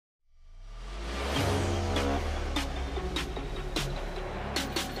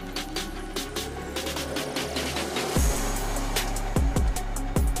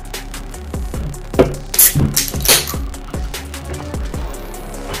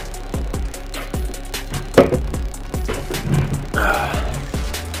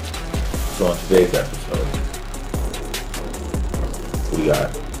So on today's episode, we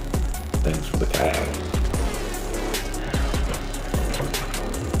got things for the kayak.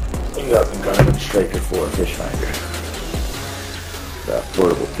 We got the Garmin Striker 4 fish finder. That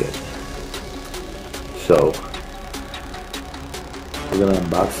portable kit. So we're gonna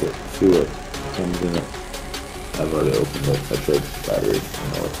unbox it, see what comes in it. I've already opened it. I tried the battery, I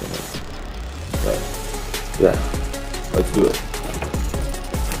know what's in it. But yeah, let's do it.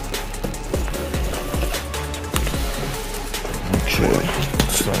 Okay,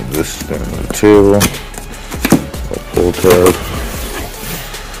 slide this down the table. A pull tab.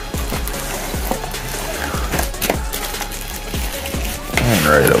 And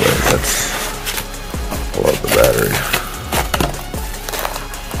right away, let's pull out the battery.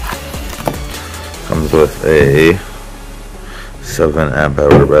 Comes with a 7 amp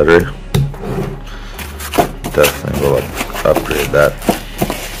hour battery. Definitely will upgrade that.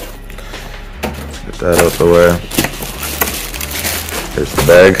 Let's get that out the way. Here's the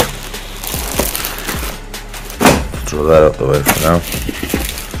bag. Throw that out the way for now.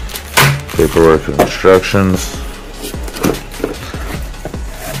 Paperwork and instructions.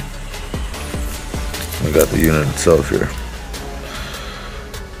 We got the unit itself here.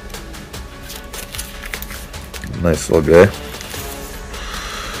 Nice little guy.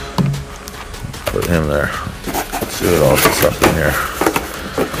 Put him there. Let's see what else is up in here.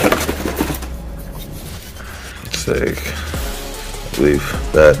 Looks like, I believe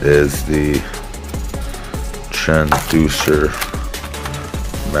that is the transducer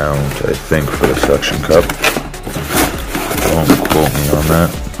mount, I think, for the suction cup. Don't quote me on that.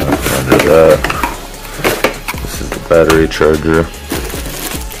 Under that, this is the battery charger.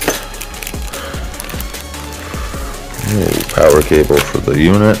 Ooh, power cable for the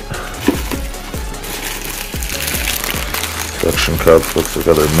unit. Suction cup, looks like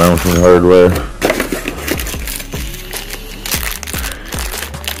other mounting hardware.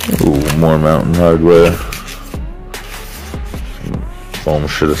 Ooh, more mounting hardware. Foam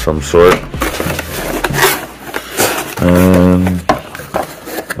shit of some sort. And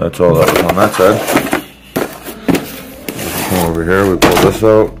that's all that was on that side. Come over here, we pull this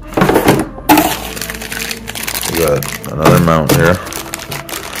out. We got another mount here.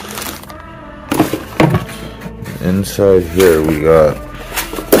 Inside here we got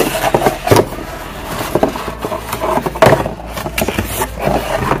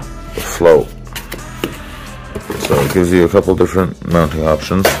the float. So it gives you a couple different mounting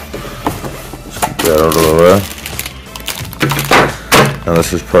options. Let's keep that out of the way. And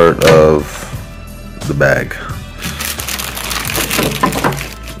this is part of the bag.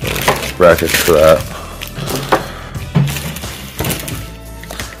 Brackets for that.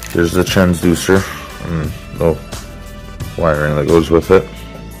 Here's the transducer and the wiring that goes with it.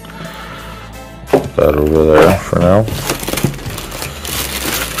 Put that over there for now.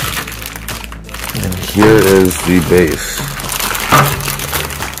 And here is the base.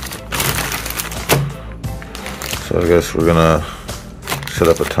 So I guess we're gonna set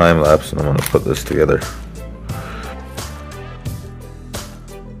up a time lapse and I'm gonna put this together.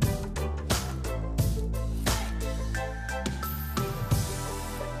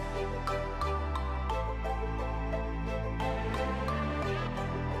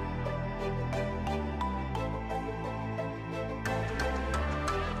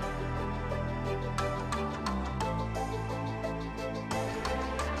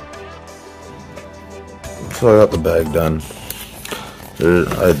 So I got the bag done.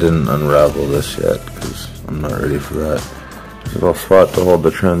 I didn't unravel this yet because I'm not ready for that. There's a little spot to hold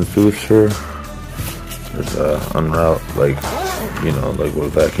the transducer. There's a unravel, like, you know, like what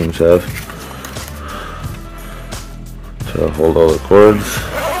vacuums have, to hold all the cords.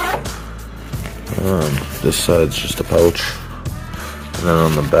 This side's just a pouch. And then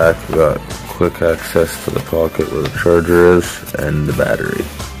on the back we got quick access to the pocket where the charger is and the battery.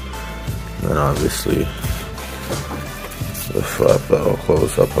 And then obviously the flap that will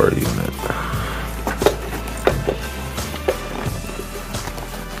close up our unit.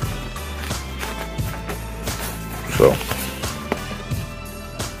 So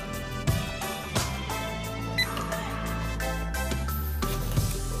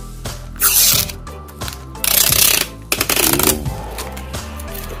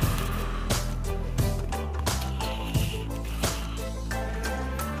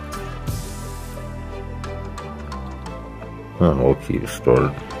we'll keep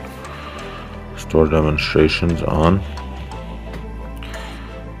store demonstrations on.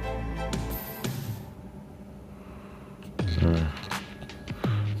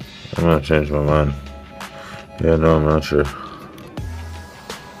 I'm gonna change my mind. Yeah, no, I'm not sure.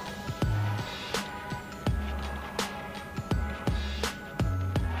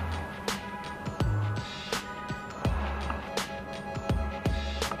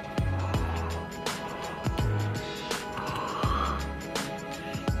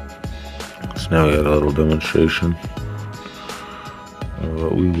 Now we got a little demonstration of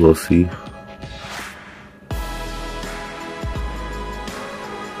what we will see.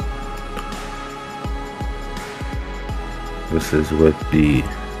 This is with the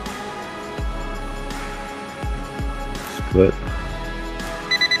split.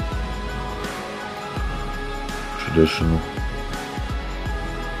 Traditional.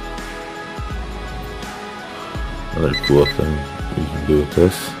 Another cool thing you can do with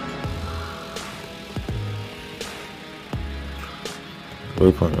this.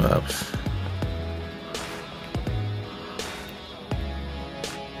 Waypoint maps.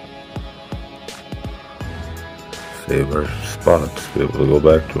 Save our spots, be able to go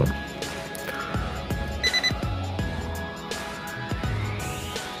back to them.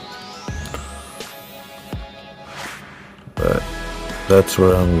 But that's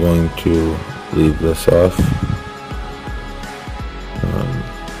where I'm going to leave this off.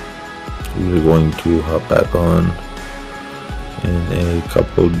 We're going to hop back on in a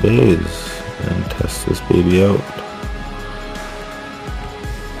couple of days and test this baby out.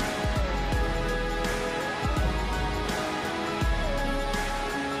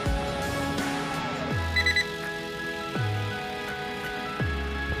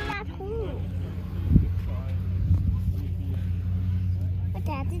 What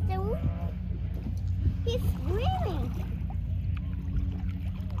Dad is doing? He's screaming.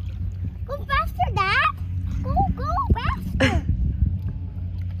 Go faster, Dad! Go faster!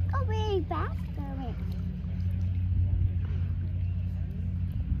 Go way faster, man.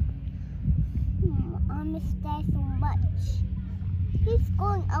 I miss Dad so much. He's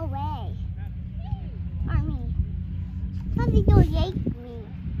going away. Mommy, because he don't like me.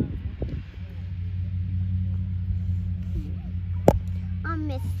 I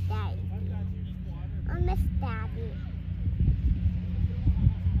miss Daddy. I miss Daddy.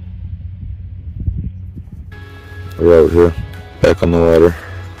 We're out here, back on the water.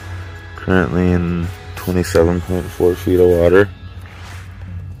 Currently in 27.4 feet of water.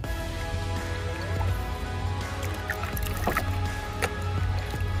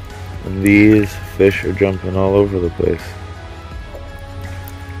 And these fish are jumping all over the place.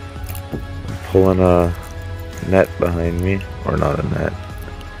 I'm pulling a net behind me, or not a net.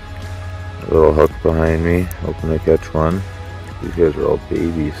 A little hook behind me, hoping to catch one. These guys are all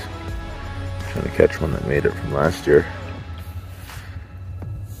babies. Trying to catch one that made it from last year.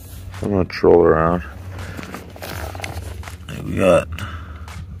 I'm gonna troll around. Hey, we got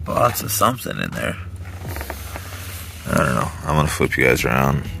lots of something in there. I don't know. I'm gonna flip you guys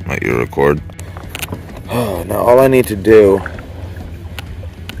around. Might you record? Oh, now all I need to do,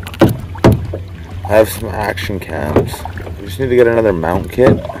 I have some action cams. I just need to get another mount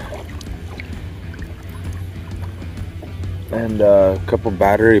kit. And a couple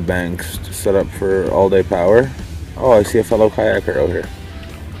battery banks to set up for all-day power. Oh, I see a fellow kayaker out here.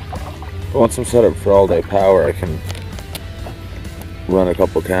 Once I'm set up for all-day power, I can run a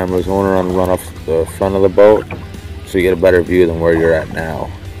couple cameras. I want to run off the front of the boat so you get a better view than where you're at now.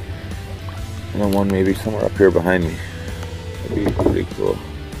 And then one maybe somewhere up here behind me. That'd be pretty cool.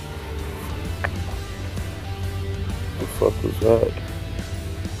 What the fuck was that?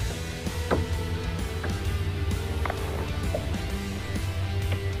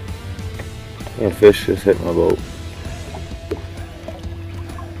 A fish just hit my boat.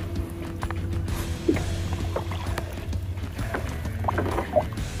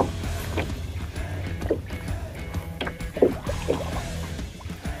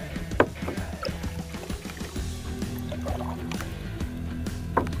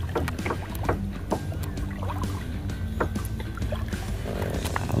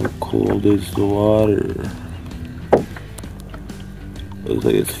 How cold is the water? Looks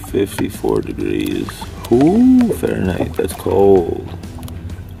like it's 54 degrees. Ooh, Fahrenheit, that's cold.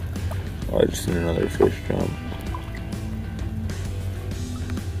 Oh, I just seen another fish jump.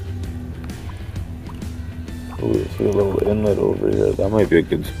 Oh, I see a little inlet over here. That might be a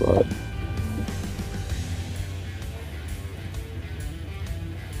good spot.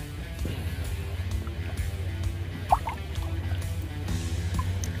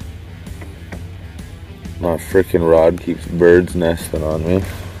 My freaking rod keeps birds nesting on me. I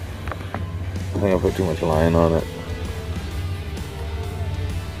think I put too much line on it.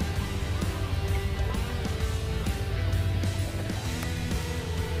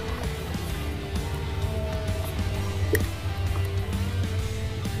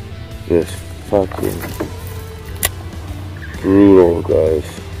 Just fucking brutal, guys.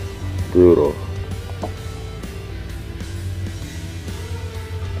 Brutal.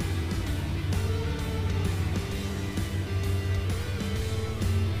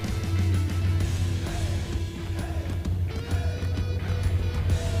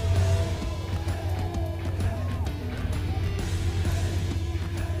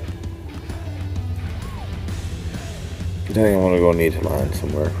 I think I'm gonna go need to land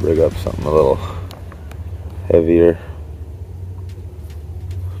somewhere, rig up something a little heavier.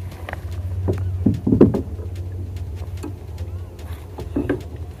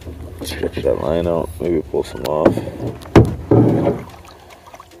 Stretch that line out, maybe pull some off.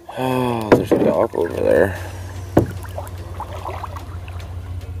 Oh, there's a dock over there.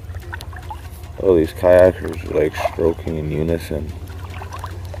 Oh, these kayakers are like stroking in unison.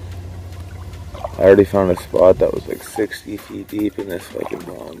 I already found a spot that was like 60 feet deep in this fucking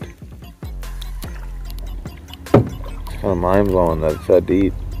pond. It's kind of mind blowing that it's that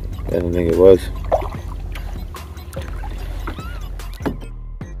deep. I didn't think it was.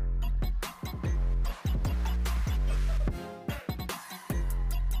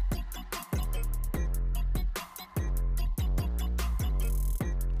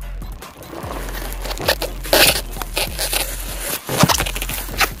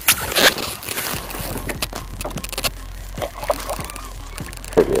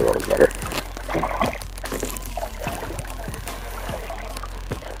 Maybe a little better.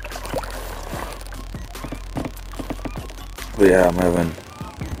 But yeah, I'm having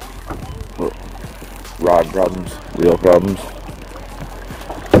rod problems, wheel problems.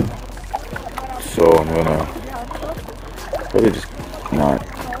 So I'm gonna probably just not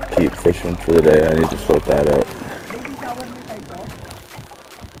keep fishing for the day. I need to sort that out.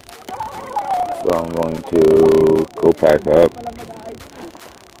 So I'm going to go pack up.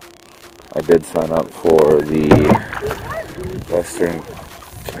 I did sign up for the Western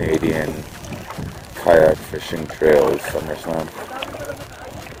Canadian Kayak Fishing Trails SummerSlam.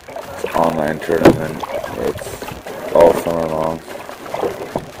 It's an online tournament. It's all summer long.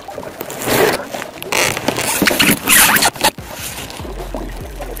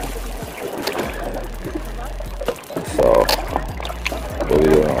 So we'll be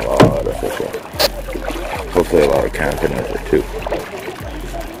doing a lot of fishing. Hopefully a lot of camping with it too.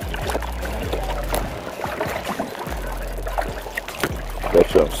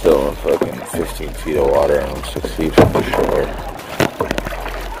 Bet you I'm still in fucking 15 feet of water and I'm 6 feet from the shore.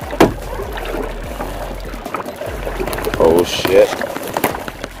 Oh shit.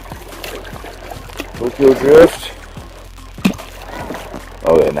 Tokyo drift.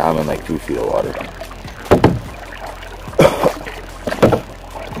 Oh yeah, now I'm in like 2 feet of water.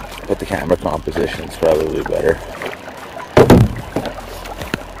 But the camera composition's probably better.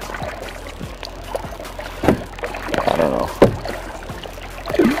 I don't know.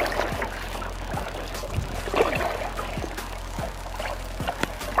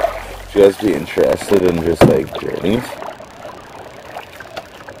 Would you guys be interested in just like journeys?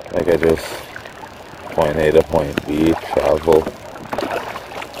 Like I just point A to point B, travel,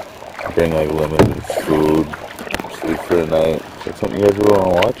 bring like limited food, sleep for the night. Is that something you guys really want to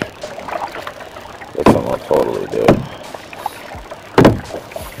watch? That's something I'll totally do.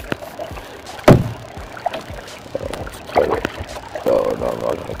 Let's cut it. Oh no, I'm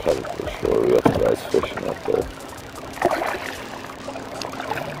not gonna cut it for sure. We got the guys fishing up there.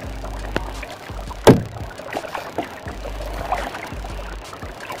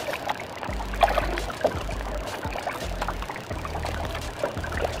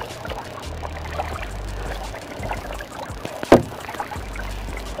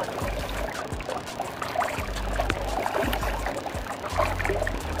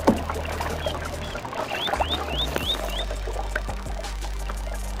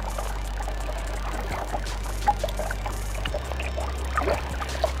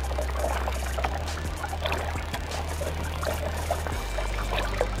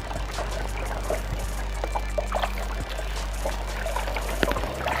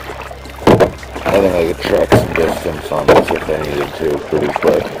 I think I could track some distance on this if I needed to pretty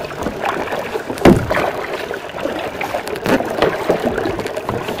quick.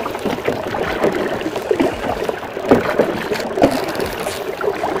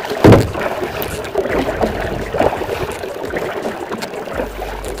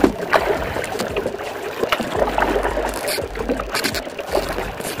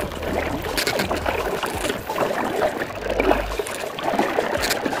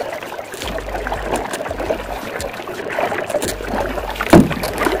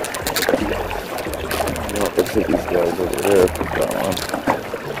 Let's hit these guys over there. That one.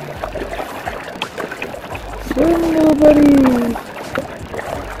 Swing, little buddy!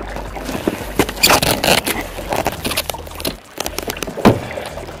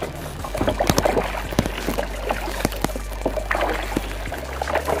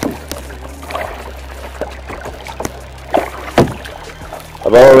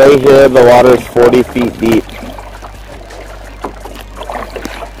 About right here, the water is 40 feet deep.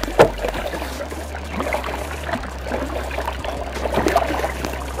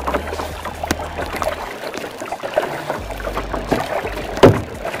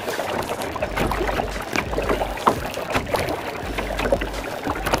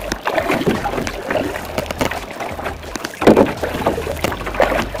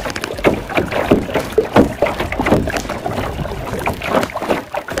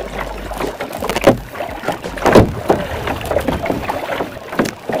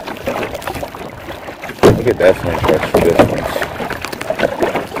 could definitely catch for distance.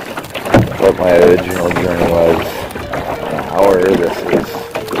 What my original journey was, an hour this is.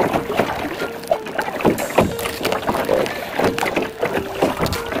 But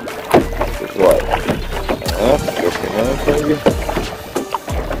this is what? 50 minutes maybe?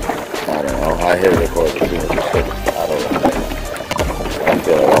 I don't know. I hit record as soon as we started battling. I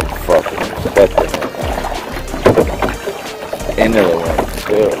feel like I'm fucking expecting it now. Into the wind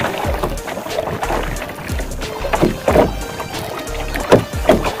too.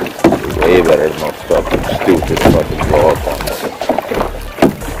 Way better than most fucking stupid fucking blow up on this.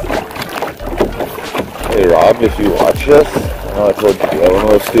 Hey Rob, if you watch this, I know I told you, you have one of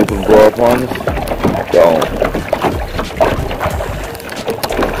those stupid blow up ones? Don't.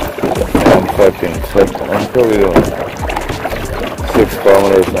 I'm fucking sick. I'm probably doing 6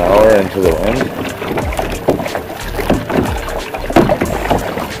 kilometers an hour into the wind.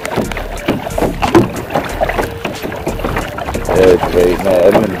 Yeah, it's great. Now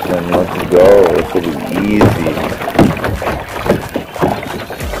Edmonton, let's go. This will be easy.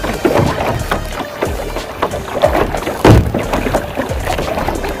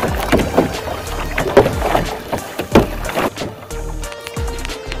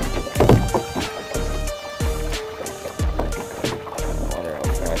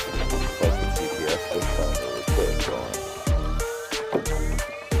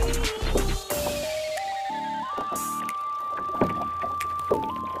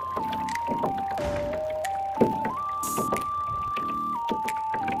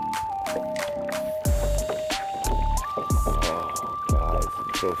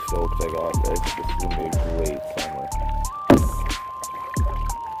 So stoked I got this. This is gonna be a great summer.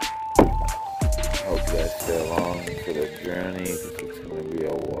 Hope you guys stay along for the journey because it's gonna be a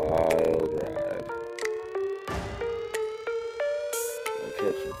wild ride. I'll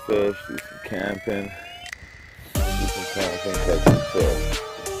catch some fish, do some camping, catch some fish.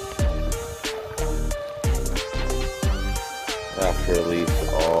 I have to release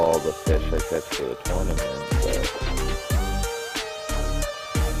all the fish I catch for the tournament, but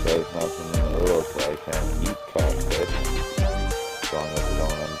there's nothing in the middle, so I can't eat caught fish as long as I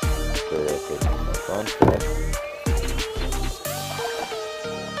don't enter it with my front fish.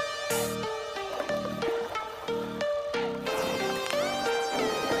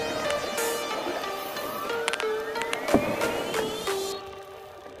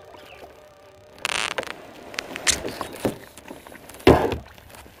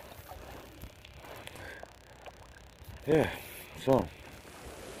 Yeah, so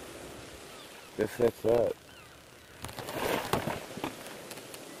guess that's that.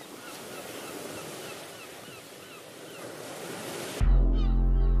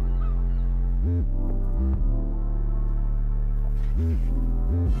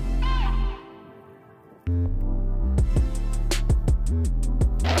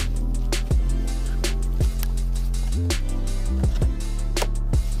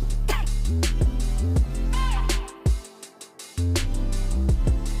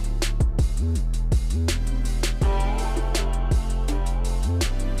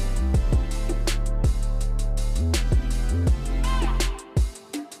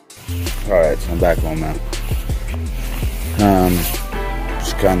 Alright, so I'm back home now.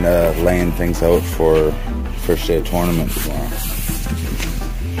 Just kind of laying things out for first day of tournament tomorrow.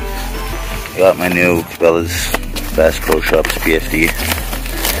 Got my new Cabela's Bass Pro Shops PFD.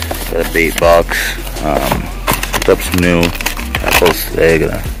 Got a bait box. Picked up some new tackles today.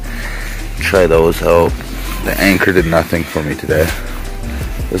 Gonna try those out. The anchor did nothing for me today.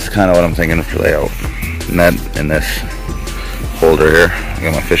 This is kind of what I'm thinking for layout. Net in this holder here. I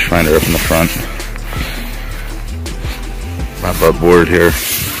got my fish finder up in the front. My butt board here.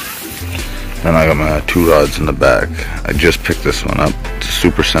 Then I got my 2 rods in the back. I just picked this one up. It's a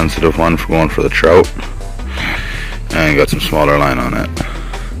super sensitive one for going for the trout. And got some smaller line on it.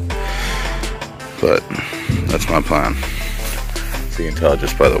 But that's my plan. So you can tell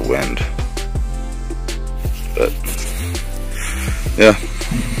just by the wind. But yeah.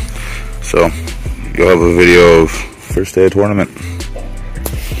 So you'll have a video of first day of tournament.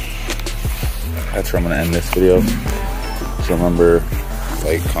 That's where I'm going to end this video. So remember,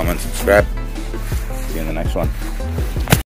 like, comment, subscribe. See you in the next one.